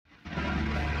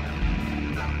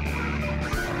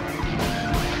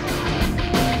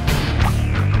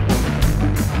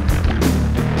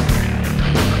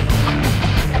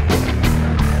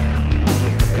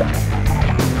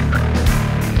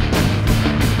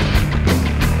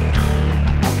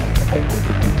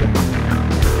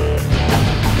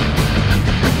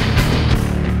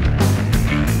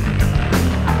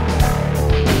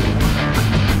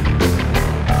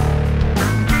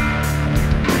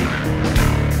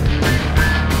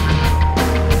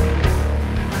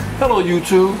Hello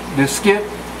YouTube, this Skip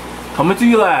coming to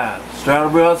you live, straight out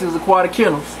of Real 6 Aquatic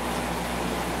Kennels.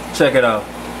 Check it out.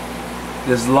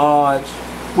 This large,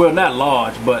 well not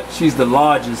large, but she's the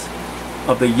largest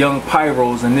of the young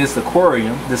pyros in this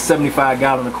aquarium, this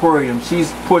 75-gallon aquarium.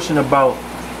 She's pushing about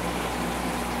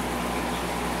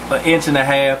 1.5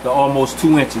 inches to almost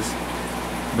 2 inches.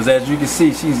 But as you can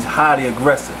see, she's highly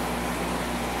aggressive.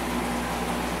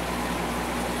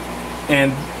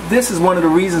 And this is one of the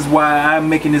reasons why I'm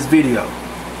making this video.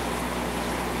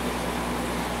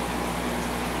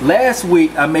 Last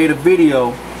week I made a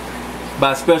video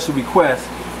by special request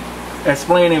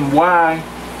explaining why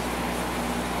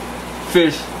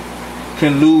fish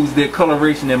can lose their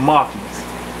coloration and markings.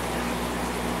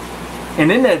 And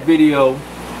in that video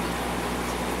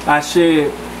I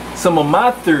shared some of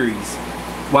my theories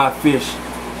why fish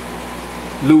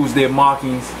lose their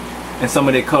markings and some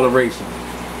of their coloration.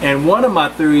 And one of my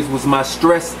theories was my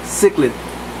stress cichlid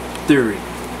theory.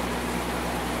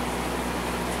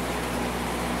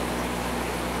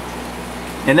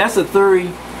 And that's a theory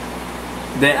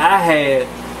that I had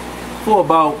for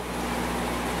about,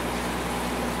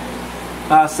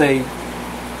 I'll say,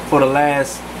 for the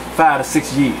last 5 to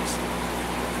 6 years.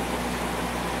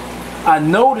 I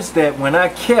noticed that when I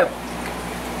kept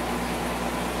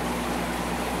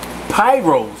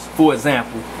pyros, for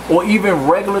example, or even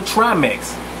regular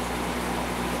Trimex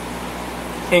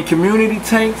in community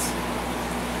tanks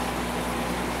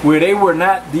where they were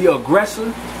not the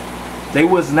aggressor, they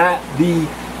was not the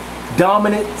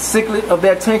dominant cichlid of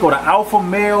that tank or the alpha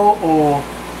male or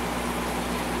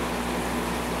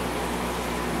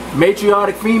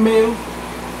matriarchic female,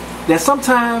 that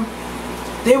sometimes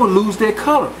they would lose their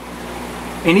color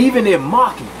and even their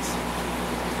markings.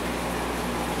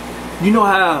 You know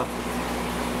how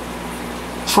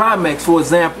Trimex, for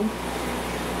example,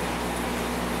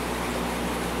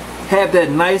 have that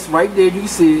nice, right there you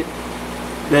see it,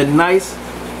 that nice,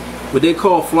 what they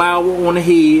call flower on the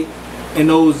head, and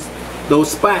those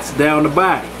spots down the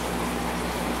body.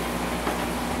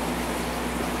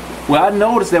 Well, I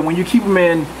noticed that when you keep them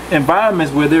in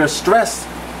environments where they're stressed,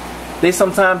 they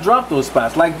sometimes drop those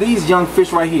spots, like these young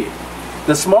fish right here.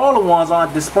 The smaller ones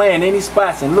aren't displaying any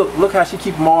spots, and look how she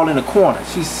keep them all in the corner.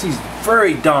 She's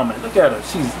very dominant. Look at her.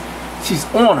 She's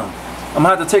on them. I'm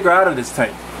gonna have to take her out of this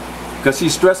tank because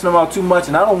she's stressing them out too much,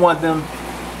 and I don't want them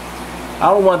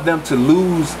to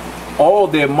lose all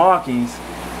their markings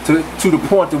to the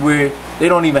point to where they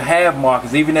don't even have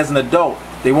markings. Even as an adult,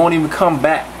 they won't even come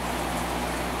back.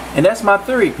 And that's my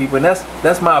theory, people, and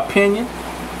that's my opinion.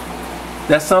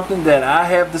 That's something that I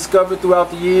have discovered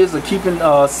throughout the years of keeping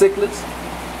cichlids,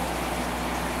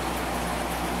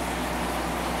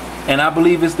 and I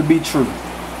believe it's to be true.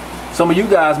 Some of you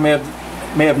guys may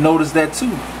have noticed that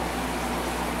too.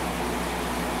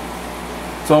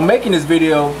 So I'm making this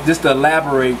video just to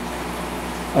elaborate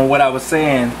on what I was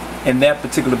saying in that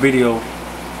particular video,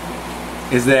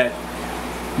 is that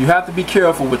you have to be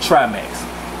careful with Trimex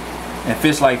and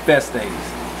fish like Festes.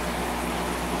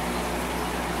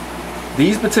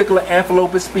 These particular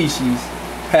Amphilophus species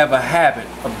have a habit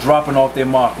of dropping off their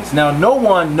markings. Now, no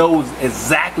one knows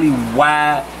exactly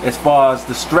why, as far as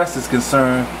the stress is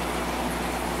concerned,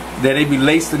 that it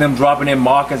relates to them dropping their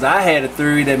markings. I had a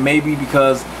theory that maybe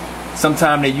because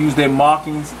sometimes they use their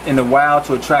markings in the wild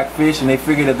to attract fish, and they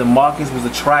figured that the markings was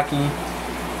attracting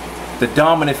the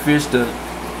dominant fish to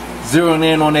zeroing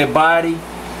in on their body.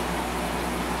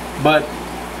 But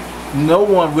no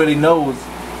one really knows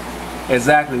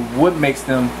exactly what makes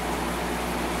them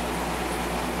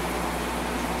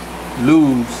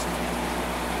lose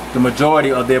the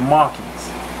majority of their markings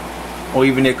or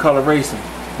even their coloration.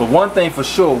 But one thing for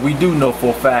sure we do know for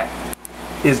a fact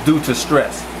is due to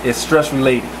stress. It's stress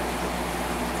related.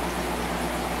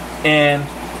 And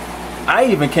I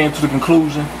even came to the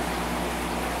conclusion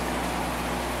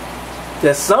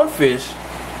that some fish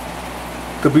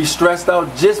could be stressed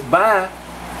out just by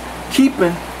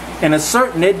keeping and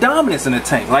asserting their dominance in the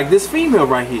tank, like this female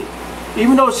right here.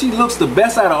 Even though she looks the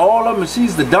best out of all of them and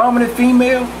she's the dominant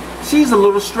female, she's a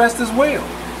little stressed as well,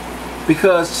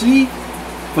 because she,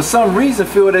 for some reason,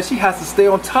 feel that she has to stay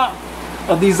on top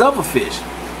of these other fish,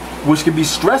 which can be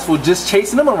stressful just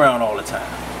chasing them around all the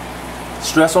time.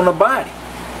 Stress on the body.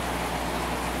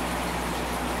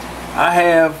 I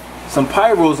have some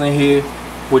pyros in here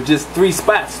with just 3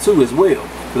 spots too as well,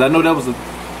 because I know that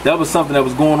was something that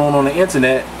was going on the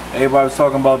internet. Everybody was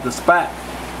talking about the spot,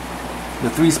 the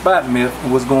 3-spot myth,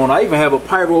 and what's going on. I even have a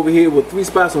pyro over here with 3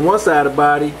 spots on one side of the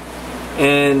body,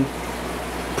 and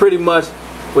pretty much,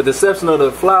 with the exception of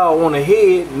the flower on the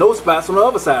head, no spots on the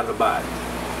other side of the body.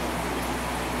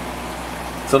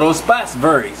 So those spots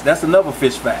varies. That's another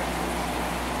fish fact.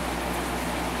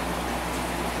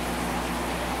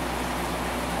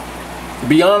 To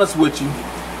be honest with you,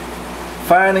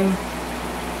 finding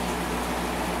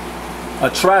a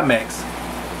Trimex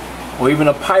or even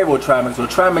a Pyro-Trimex or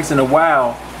Trimex in the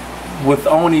wild with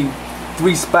only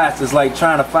 3 spots is like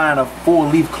trying to find a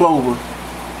 4-leaf clover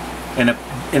in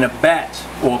a batch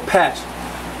or a patch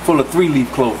full of 3-leaf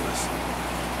clovers.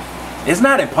 It's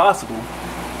not impossible,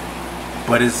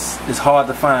 but it's hard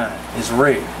to find. It's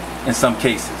rare in some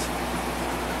cases.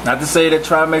 Not to say that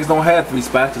Trimex don't have 3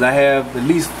 spots, because I have at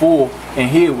least 4 in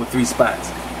here with 3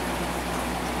 spots.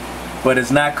 But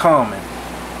it's not common.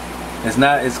 It's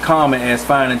not as common as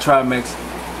finding Trimex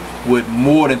with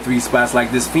more than 3 spots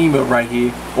like this female right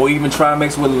here, or even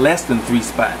Trimex with less than 3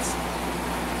 spots.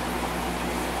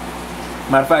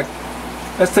 Matter of fact,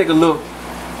 let's take a look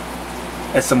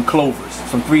at some clovers,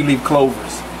 some 3-leaf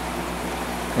clovers,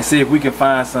 and see if we can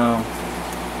find some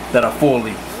that are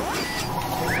 4-leaf.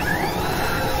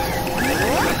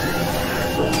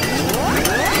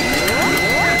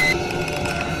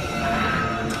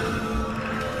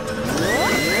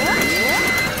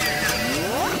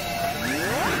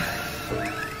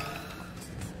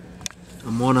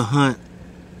 I'm on a hunt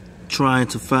trying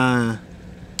to find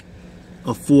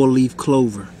a 4-leaf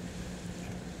clover.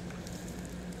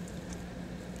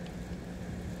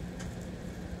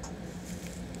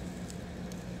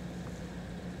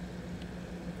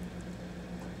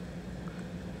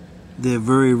 They're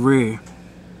very rare.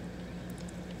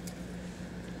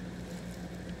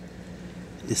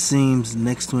 It seems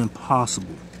next to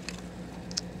impossible.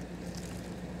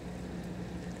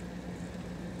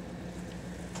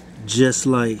 Just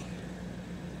like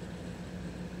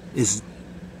it's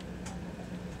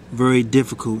very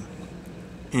difficult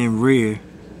and rare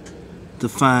to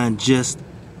find just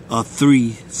a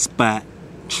 3-spot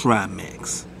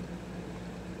Trimex.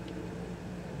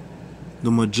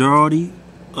 The majority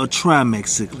of Trimex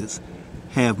cichlids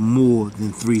have more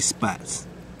than 3 spots,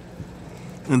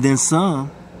 and then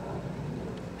some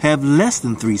have less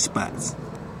than 3 spots.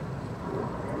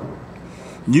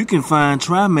 You can find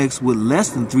Trimex with less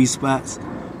than 3 spots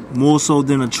more so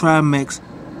than a Trimex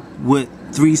with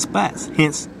 3 spots,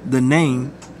 hence the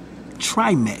name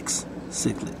Trimex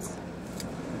cichlids.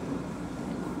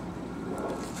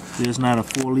 There's not a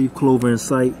 4-leaf clover in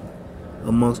sight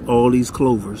amongst all these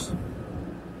clovers.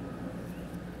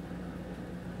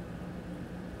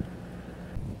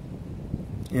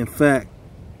 In fact,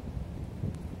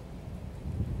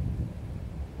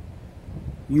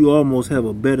 you almost have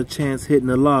a better chance hitting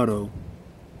the lotto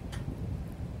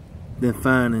than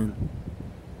finding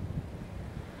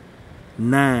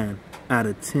 9 out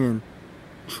of 10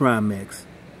 Trimex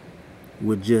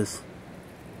with just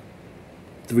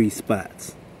 3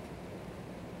 spots.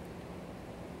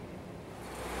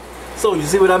 So you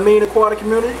see what I mean, aquatic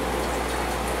community?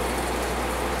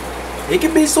 It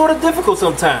can be sort of difficult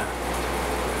sometimes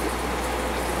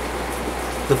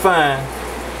to find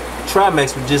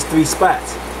Trimex with just 3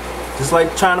 spots. Just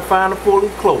like trying to find a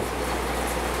 4-leaf clover.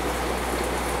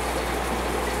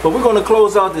 But we're going to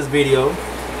close out this video.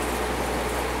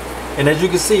 And as you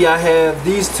can see, I have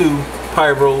these 2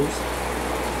 pyros.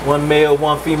 One male,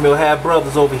 one female, half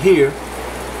brothers over here.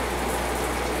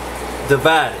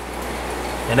 Divided.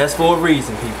 And that's for a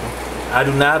reason, people. I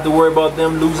do not have to worry about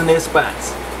them losing their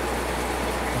spots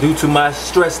due to my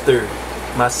stress theory,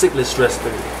 my cichlid stress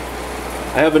theory.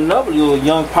 I have another little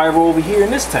young pyro over here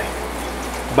in this tank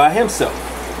by himself,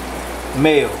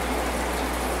 male,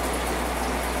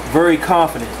 very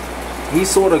confident. He's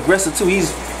sort of aggressive too.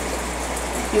 He's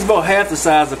about half the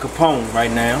size of Capone right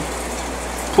now,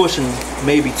 pushing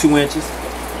maybe 2 inches.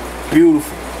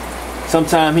 Beautiful.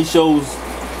 Sometimes he shows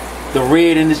the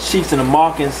red in his cheeks and the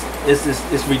markings.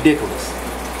 It's ridiculous.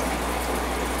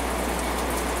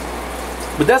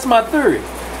 But that's my theory.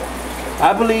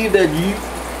 I believe that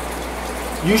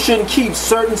you shouldn't keep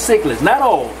certain cichlids, not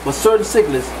all, but certain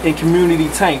cichlids in community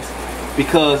tanks,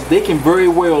 because they can very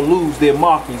well lose their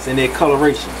markings and their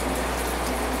coloration.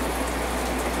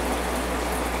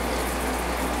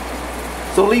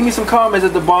 So leave me some comments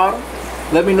at the bottom.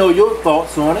 Let me know your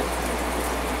thoughts on it.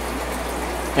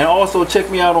 And also check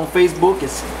me out on Facebook.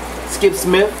 It's Skip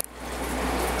Smith.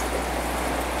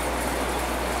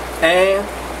 And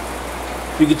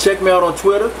you can check me out on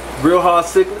Twitter, Real Hard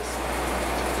Cichlids.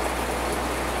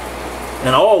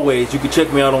 And always, you can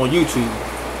check me out on YouTube,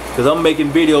 because I'm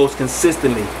making videos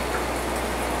consistently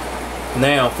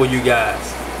now for you guys.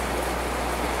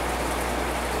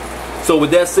 So with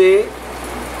that said,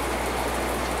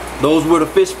 those were the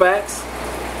fish facts.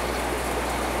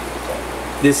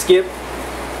 This Skip,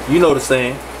 you know the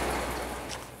saying.